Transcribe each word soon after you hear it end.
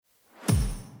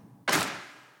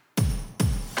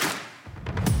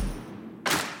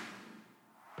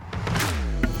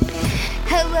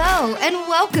Hello, and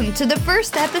welcome to the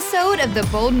first episode of the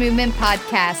Bold Movement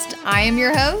Podcast. I am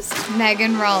your host,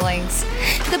 Megan Rawlings.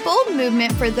 The Bold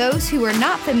Movement, for those who are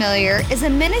not familiar, is a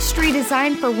ministry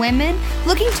designed for women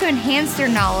looking to enhance their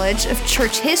knowledge of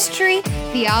church history,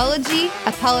 theology,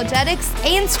 apologetics,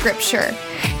 and scripture.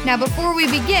 Now, before we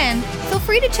begin, feel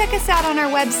free to check us out on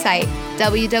our website,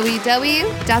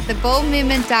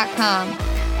 www.theboldmovement.com.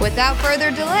 Without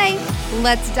further delay,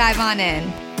 let's dive on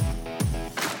in.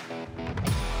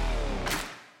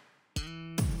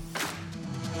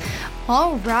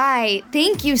 All right.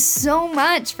 Thank you so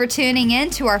much for tuning in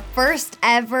to our first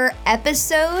ever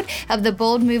episode of the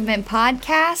Bold Movement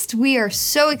Podcast. We are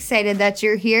so excited that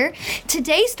you're here.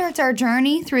 Today starts our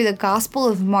journey through the Gospel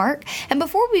of Mark. And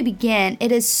before we begin,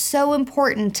 it is so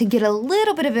important to get a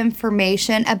little bit of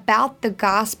information about the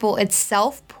Gospel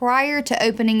itself prior to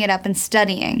opening it up and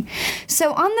studying.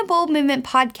 So on the Bold Movement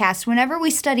Podcast, whenever we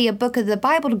study a book of the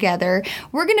Bible together,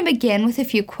 we're going to begin with a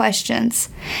few questions.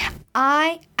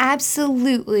 I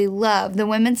absolutely love the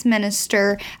women's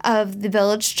minister of the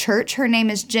Village Church. Her name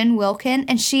is Jen Wilkin,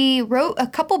 and she wrote a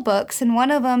couple books, and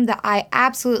one of them that I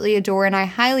absolutely adore and I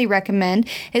highly recommend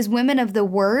is Women of the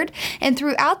Word. And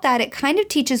throughout that, it kind of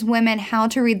teaches women how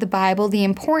to read the Bible, the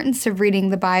importance of reading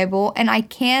the Bible, and I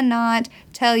cannot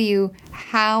tell you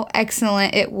how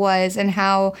excellent it was and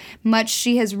how much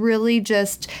she has really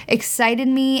just excited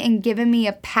me and given me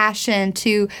a passion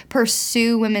to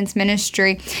pursue women's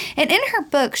ministry. And in her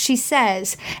book, she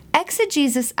says,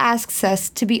 exegesis asks us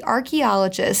to be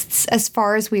archaeologists as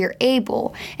far as we are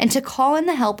able and to call in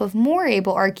the help of more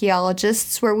able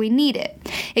archaeologists where we need it.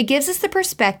 It gives us the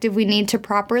perspective we need to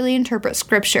properly interpret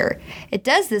Scripture. It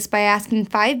does this by asking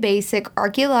 5 basic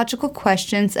archaeological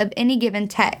questions of any given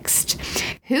text.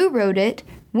 Who wrote it?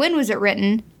 When was it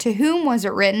written? To whom was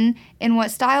it written? In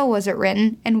what style was it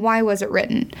written? And why was it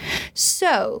written?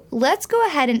 So let's go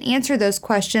ahead and answer those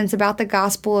questions about the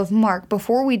Gospel of Mark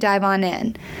before we dive on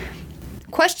in.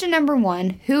 Question number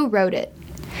 1, who wrote it?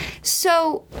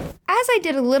 So, as I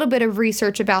did a little bit of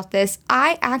research about this,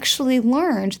 I actually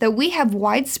learned that we have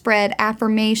widespread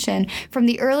affirmation from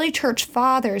the early church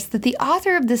fathers that the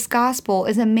author of this gospel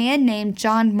is a man named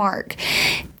John Mark.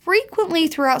 Frequently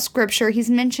throughout Scripture, he's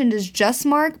mentioned as just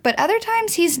Mark, but other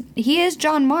times he is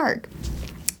John Mark.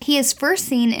 He is first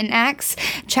seen in Acts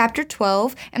chapter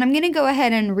 12, and I'm going to go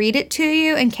ahead and read it to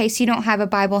you in case you don't have a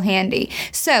Bible handy.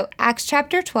 So, Acts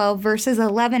chapter 12, verses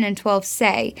 11 and 12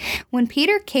 say, When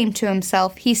Peter came to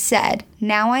himself, he said,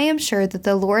 Now I am sure that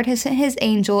the Lord has sent his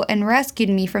angel and rescued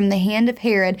me from the hand of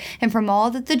Herod and from all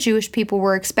that the Jewish people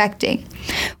were expecting.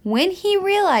 When he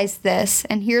realized this,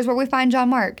 and here's where we find John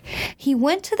Mark, he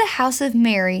went to the house of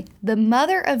Mary, the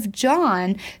mother of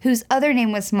John, whose other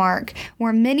name was Mark,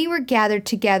 where many were gathered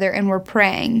together and were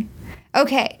praying.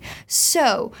 Okay,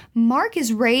 so Mark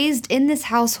is raised in this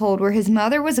household where his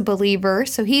mother was a believer,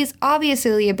 so he's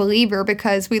obviously a believer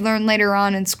because we learn later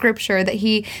on in Scripture that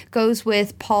he goes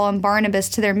with Paul and Barnabas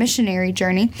to their missionary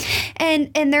journey,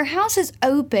 and their house is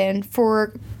open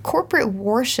for corporate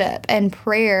worship and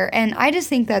prayer, and I just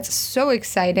think that's so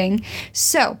exciting.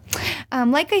 So,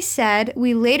 like I said,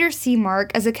 we later see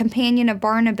Mark as a companion of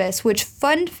Barnabas, which,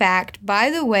 fun fact, by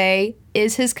the way,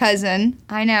 is his cousin.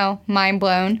 I know, mind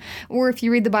blown. Or if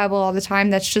you read the Bible all the time,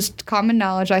 that's just common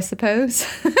knowledge, I suppose.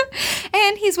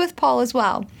 And he's with Paul as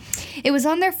well. It was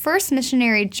on their first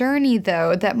missionary journey,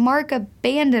 though, that Mark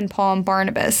abandoned Paul and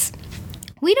Barnabas.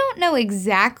 We don't know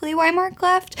exactly why Mark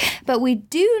left, but we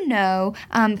do know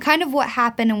kind of what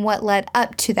happened and what led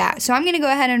up to that. So I'm going to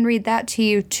go ahead and read that to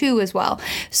you too as well.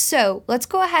 So let's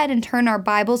go ahead and turn our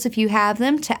Bibles, if you have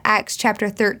them, to Acts chapter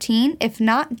 13. If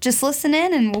not, just listen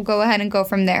in and we'll go ahead and go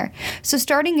from there. So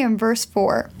starting in verse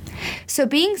 4. So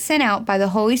being sent out by the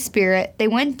Holy Spirit, they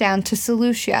went down to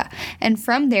Seleucia, and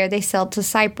from there they sailed to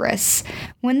Cyprus.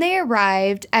 When they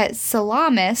arrived at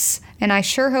Salamis, and I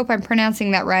sure hope I'm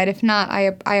pronouncing that right. If not,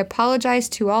 I apologize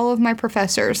to all of my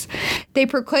professors. They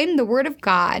proclaimed the word of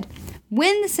God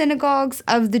in the synagogues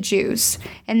of the Jews,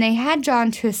 and they had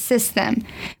John to assist them.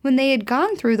 When they had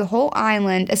gone through the whole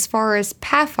island as far as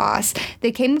Paphos,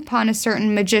 they came upon a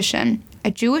certain magician, a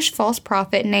Jewish false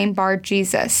prophet named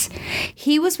Bar-Jesus.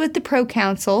 He was with the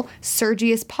proconsul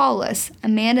Sergius Paulus, a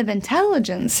man of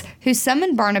intelligence, who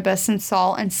summoned Barnabas and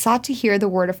Saul and sought to hear the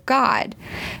word of God.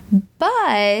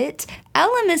 But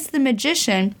Elymas the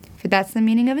magician, for that's the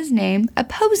meaning of his name,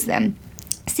 opposed them,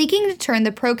 seeking to turn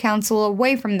the proconsul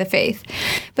away from the faith.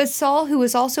 But Saul, who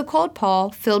was also called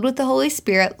Paul, filled with the Holy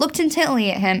Spirit, looked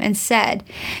intently at him and said,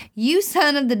 "You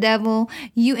son of the devil,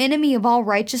 you enemy of all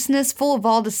righteousness, full of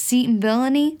all deceit and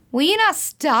villainy, will you not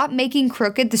stop making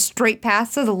crooked the straight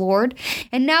paths of the Lord?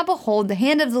 And now behold, the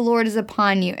hand of the Lord is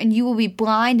upon you, and you will be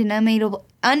blind and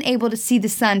unable to see the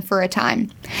sun for a time."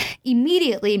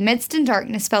 Immediately, mist and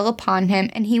darkness fell upon him,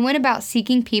 and he went about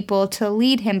seeking people to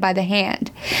lead him by the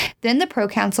hand. Then the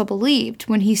proconsul believed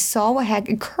when he saw what had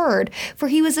occurred, for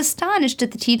he was astonished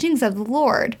at the teachings of the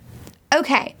Lord.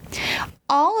 Okay,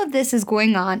 all of this is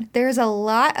going on. There's a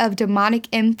lot of demonic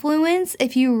influence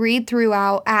if you read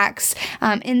throughout Acts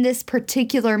in this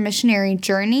particular missionary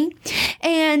journey.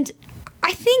 And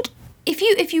I think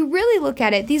if you really look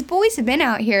at it, these boys have been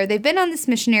out here. They've been on this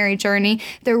missionary journey.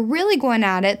 They're really going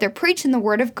at it. They're preaching the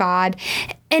word of God.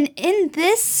 And in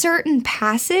this certain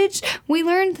passage, we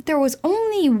learned that there was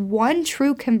only one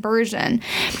true conversion.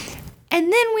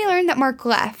 And then we learned that Mark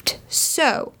left.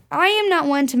 So I am not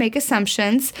one to make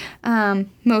assumptions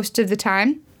most of the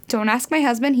time. Don't ask my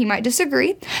husband, he might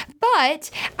disagree. But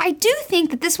I do think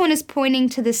that this one is pointing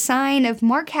to the sign of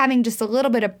Mark having just a little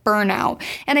bit of burnout.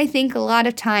 And I think a lot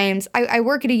of times, I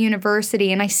work at a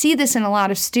university and I see this in a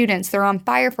lot of students. They're on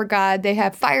fire for God. They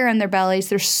have fire in their bellies.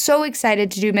 They're so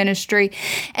excited to do ministry.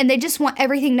 And they just want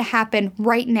everything to happen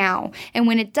right now. And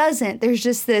when it doesn't, there's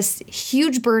just this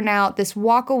huge burnout, this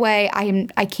walk away.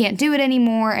 I can't do it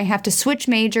anymore. I have to switch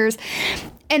majors.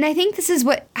 And I think this is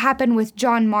what happened with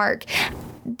John Mark.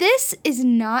 This is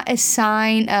not a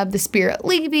sign of the Spirit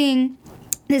leaving.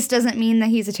 This doesn't mean that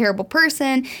he's a terrible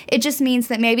person. It just means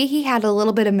that maybe he had a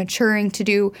little bit of maturing to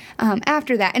do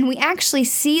after that. And we actually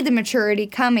see the maturity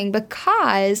coming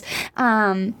because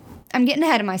I'm getting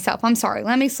ahead of myself. I'm sorry.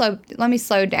 Let me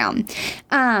slow down.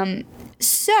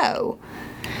 So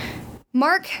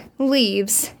Mark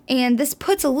leaves, and this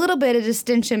puts a little bit of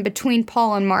distinction between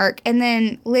Paul and Mark, and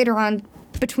then later on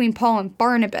between Paul and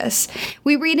Barnabas.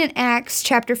 We read in Acts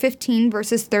chapter 15,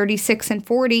 verses 36 and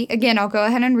 40. Again, I'll go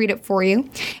ahead and read it for you.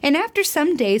 "And after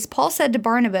some days, Paul said to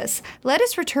Barnabas, 'Let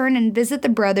us return and visit the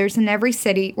brothers in every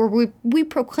city where we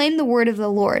proclaim the word of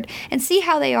the Lord and see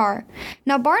how they are.'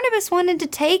 Now Barnabas wanted to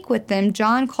take with them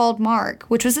John called Mark,"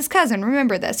 which was his cousin.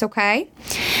 Remember this, okay?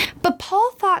 "But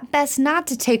Paul thought best not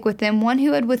to take with them one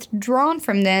who had withdrawn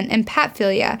from them in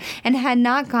Pamphylia and had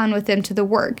not gone with them to the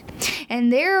work.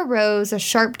 And there arose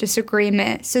a sharp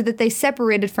disagreement, so that they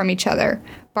separated from each other.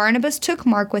 Barnabas took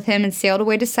Mark with him and sailed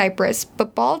away to Cyprus,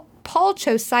 but Paul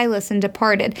chose Silas and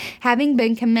departed, having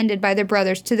been commended by the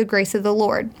brothers to the grace of the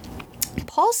Lord."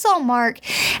 Paul saw Mark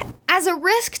as a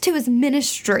risk to his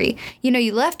ministry.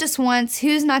 You left us once.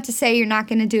 Who's not to say you're not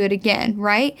going to do it again,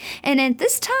 right? And at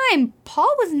this time,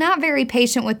 Paul was not very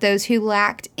patient with those who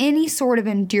lacked any sort of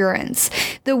endurance.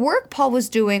 The work Paul was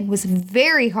doing was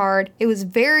very hard. It was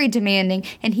very demanding,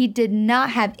 and he did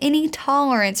not have any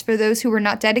tolerance for those who were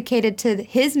not dedicated to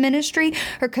his ministry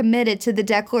or committed to the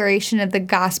declaration of the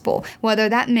gospel, whether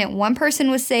that meant one person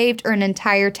was saved or an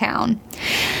entire town.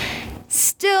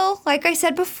 Still, like I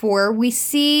said before, we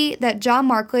see that John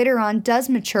Mark later on does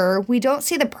mature. We don't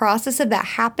see the process of that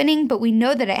happening, but we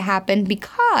know that it happened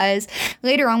because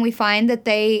later on we find that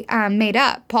they made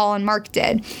up, Paul and Mark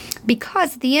did.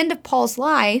 Because at the end of Paul's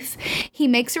life, he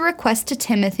makes a request to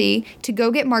Timothy to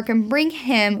go get Mark and bring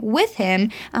him with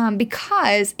him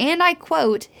because, and I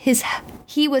quote,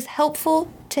 he was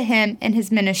helpful to him in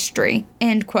his ministry,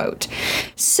 end quote.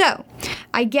 So,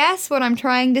 I guess what I'm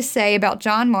trying to say about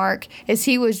John Mark is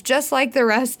he was just like the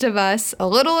rest of us, a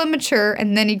little immature,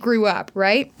 and then he grew up,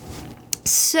 right?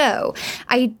 So,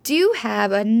 I do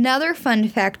have another fun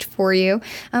fact for you.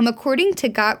 According to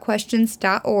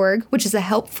gotquestions.org, which is a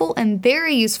helpful and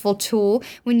very useful tool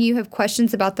when you have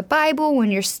questions about the Bible,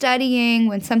 when you're studying,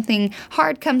 when something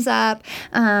hard comes up,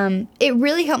 it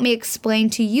really helped me explain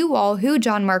to you all who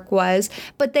John Mark was,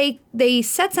 but they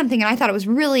said something and I thought it was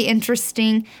really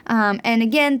interesting. And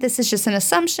again, this is just an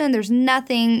assumption. There's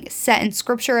nothing set in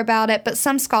scripture about it, but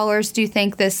some scholars do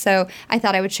think this, so I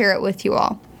thought I would share it with you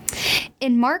all.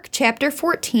 In Mark chapter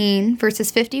 14, verses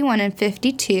 51 and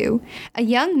 52, a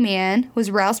young man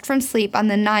was roused from sleep on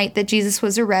the night that Jesus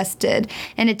was arrested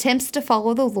and attempts to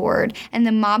follow the Lord, and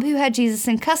the mob who had Jesus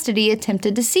in custody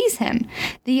attempted to seize him.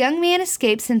 The young man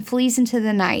escapes and flees into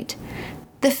the night.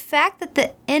 The fact that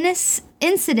the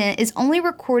incident is only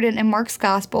recorded in Mark's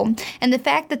gospel, and the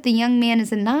fact that the young man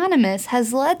is anonymous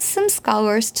has led some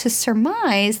scholars to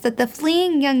surmise that the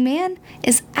fleeing young man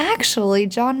is actually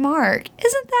John Mark.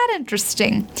 Isn't that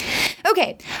interesting?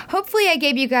 Okay, hopefully I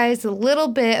gave you guys a little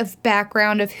bit of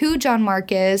background of who John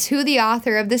Mark is, who the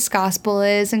author of this gospel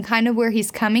is, and kind of where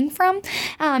he's coming from.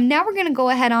 Now we're going to go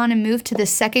ahead on and move to the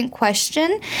second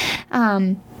question.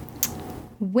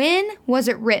 When was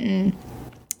it written?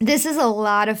 This is a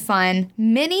lot of fun.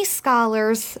 Many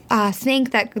scholars think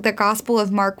that the Gospel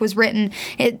of Mark was written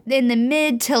in the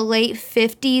mid to late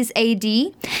 50s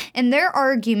AD, and their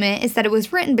argument is that it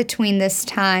was written between this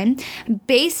time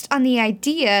based on the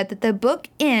idea that the book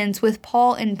ends with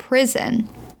Paul in prison.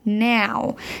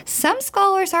 Now, some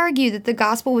scholars argue that the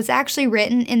gospel was actually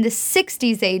written in the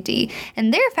 60s AD,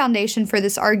 and their foundation for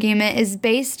this argument is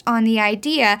based on the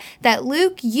idea that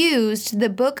Luke used the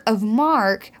book of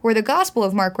Mark, or the Gospel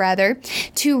of Mark rather,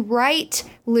 to write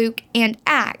Luke and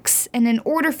Acts. And in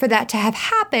order for that to have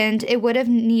happened, it would have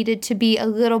needed to be a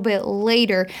little bit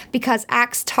later, because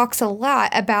Acts talks a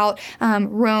lot about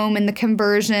Rome and the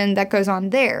conversion that goes on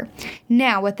there.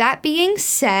 Now, with that being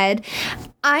said,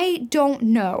 I don't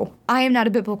know. I am not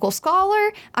a biblical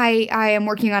scholar. I am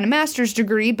working on a master's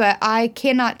degree, but I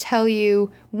cannot tell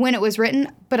you when it was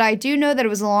written. But I do know that it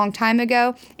was a long time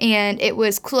ago, and it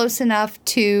was close enough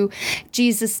to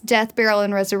Jesus' death, burial,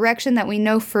 and resurrection that we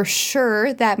know for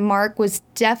sure that Mark was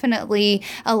definitely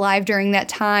alive during that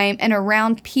time and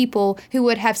around people who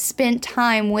would have spent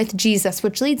time with Jesus,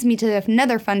 which leads me to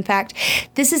another fun fact.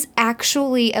 This is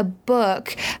actually a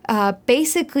book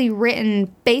basically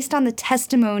written based on the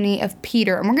testimony of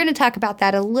Peter, and we're going to talk about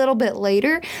that a little bit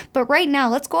later. But right now,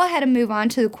 let's go ahead and move on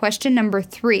to question number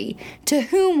 3. To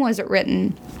whom was it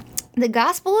written? The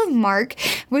Gospel of Mark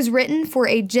was written for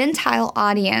a Gentile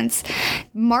audience.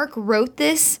 Mark wrote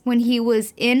this when he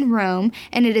was in Rome,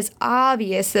 and it is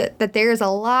obvious that there is a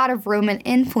lot of Roman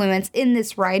influence in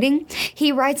this writing.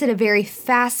 He writes at a very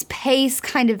fast-paced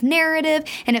kind of narrative,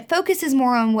 and it focuses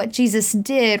more on what Jesus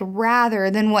did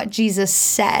rather than what Jesus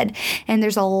said. And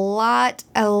there's a lot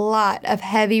of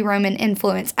heavy Roman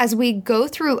influence. As we go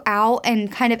throughout and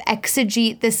kind of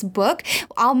exegete this book,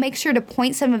 I'll make sure to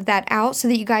point some of that out so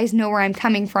that you guys know where I'm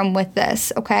coming from with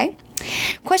this, okay?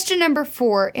 Question number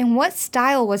 4, in what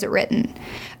style was it written?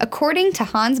 According to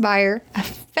Hans Beyer, a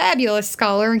fabulous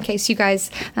scholar, in case you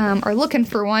guys are looking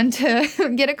for one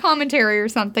to get a commentary or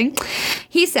something,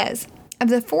 he says, of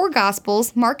the 4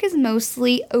 Gospels, Mark is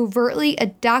mostly overtly a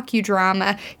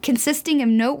docudrama consisting of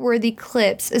noteworthy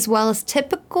clips as well as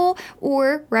typical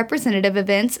or representative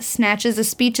events, snatches of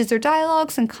speeches or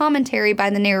dialogues, and commentary by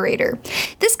the narrator.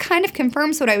 This kind of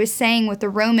confirms what I was saying with the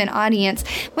Roman audience.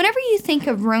 Whenever you think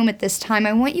of Rome at this time,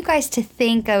 I want you guys to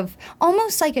think of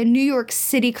almost like a New York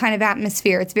City kind of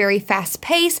atmosphere. It's very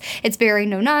fast-paced. It's very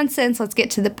no-nonsense. Let's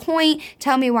get to the point.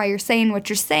 Tell me why you're saying what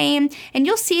you're saying. And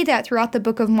you'll see that throughout the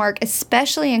book of Mark,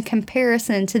 especially in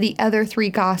comparison to the other 3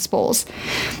 Gospels.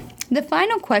 The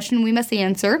final question we must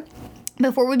answer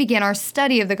before we begin our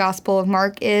study of the Gospel of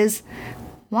Mark is,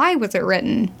 why was it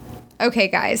written? Okay,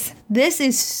 guys, this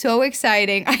is so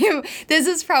exciting. This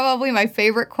is probably my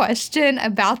favorite question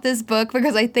about this book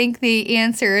because I think the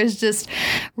answer is just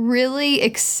really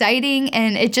exciting,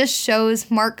 and it just shows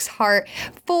Mark's heart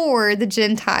for the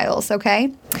Gentiles,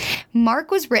 okay? Mark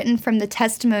was written from the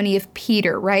testimony of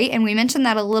Peter, right? And we mentioned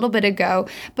that a little bit ago,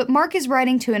 but Mark is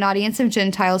writing to an audience of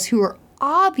Gentiles who are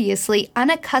obviously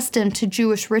unaccustomed to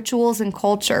Jewish rituals and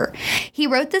culture. He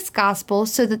wrote this gospel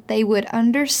so that they would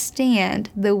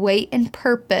understand the weight and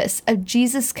purpose of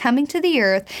Jesus coming to the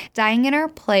earth, dying in our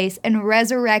place, and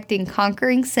resurrecting,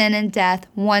 conquering sin and death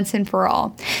once and for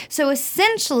all. So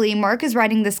essentially, Mark is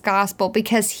writing this gospel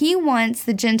because he wants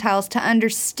the Gentiles to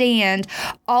understand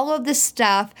all of the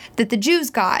stuff that the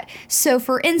Jews got. So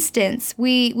for instance,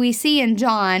 we see in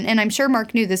John, and I'm sure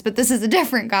Mark knew this, but this is a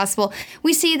different gospel,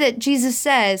 we see that Jesus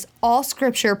says, all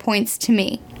scripture points to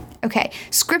me. Okay,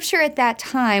 scripture at that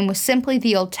time was simply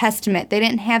the Old Testament. They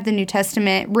didn't have the New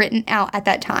Testament written out at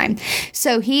that time.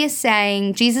 So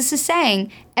Jesus is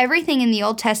saying, everything in the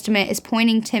Old Testament is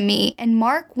pointing to me, and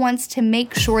Mark wants to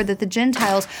make sure that the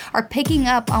Gentiles are picking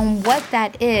up on what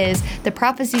that is, the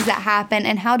prophecies that happen,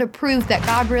 and how to prove that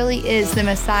God really is the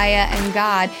Messiah and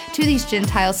God to these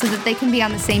Gentiles so that they can be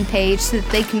on the same page, so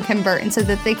that they can convert, and so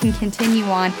that they can continue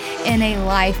on in a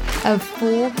life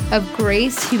full of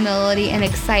grace, humility, and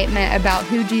excitement about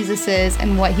who Jesus is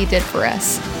and what he did for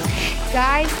us.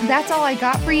 Guys, that's all I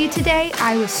got for you today.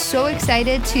 I was so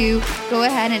excited to go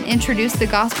ahead and introduce the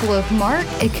Gospel of Mark.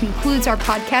 It concludes our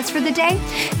podcast for the day.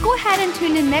 Go ahead and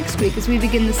tune in next week as we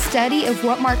begin the study of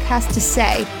what Mark has to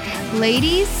say.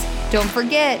 Ladies, don't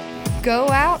forget, go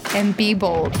out and be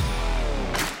bold.